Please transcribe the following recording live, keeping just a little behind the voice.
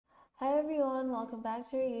Hi everyone, welcome back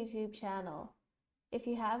to our YouTube channel. If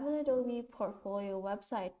you have an Adobe portfolio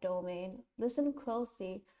website domain, listen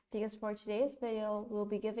closely because for today's video, we'll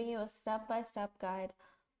be giving you a step-by-step guide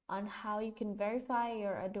on how you can verify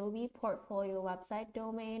your Adobe portfolio website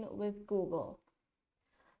domain with Google.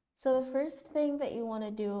 So the first thing that you want to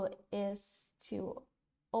do is to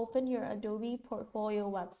open your Adobe portfolio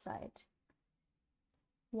website.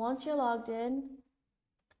 Once you're logged in,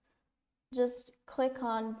 just click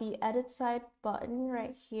on the edit site button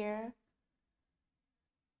right here.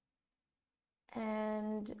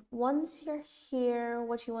 And once you're here,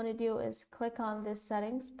 what you want to do is click on this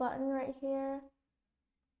settings button right here.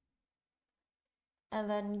 And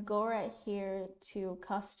then go right here to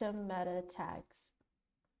custom meta tags.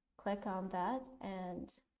 Click on that,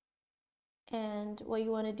 and what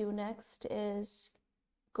you want to do next is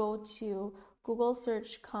go to Google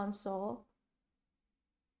Search Console,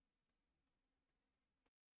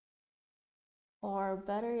 or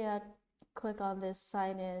better yet, click on this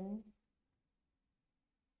sign in.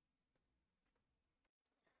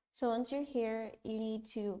 So once you're here, you need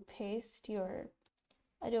to paste your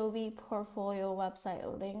Adobe portfolio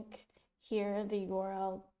website link here in the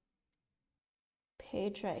URL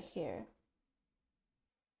page right here.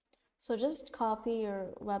 So just copy your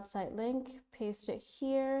website link, paste it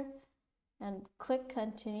here, and click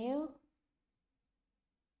continue.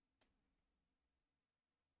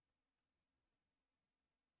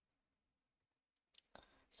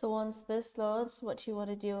 So once this loads, what you want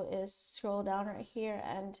to do is scroll down right here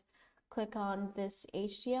and click on this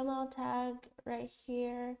HTML tag right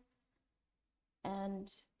here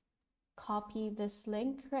and copy this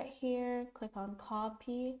link right here. Click on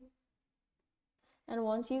copy. And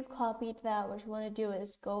once you've copied that, what you want to do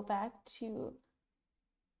is go back to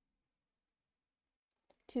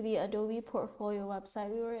the Adobe portfolio website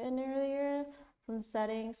we were in earlier, from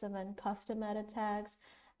settings and then custom edit tags.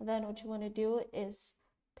 And then what you want to do is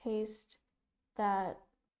paste that,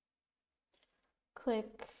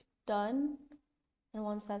 click done. And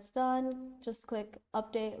once that's done, just click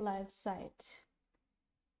update live site.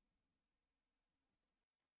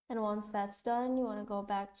 And once that's done, you want to go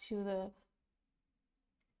back to the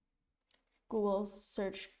Google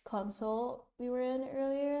Search Console we were in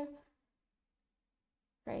earlier,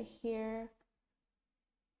 right here.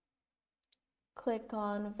 Click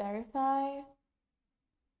on verify.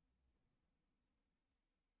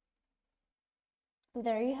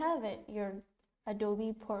 There you have it. Your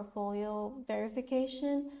Adobe portfolio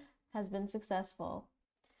verification has been successful.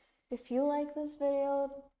 If you like this video,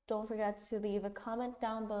 don't forget to leave a comment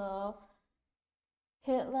down below.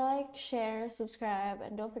 Hit like, share, subscribe,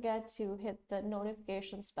 and don't forget to hit the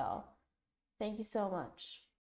notifications bell. Thank you so much.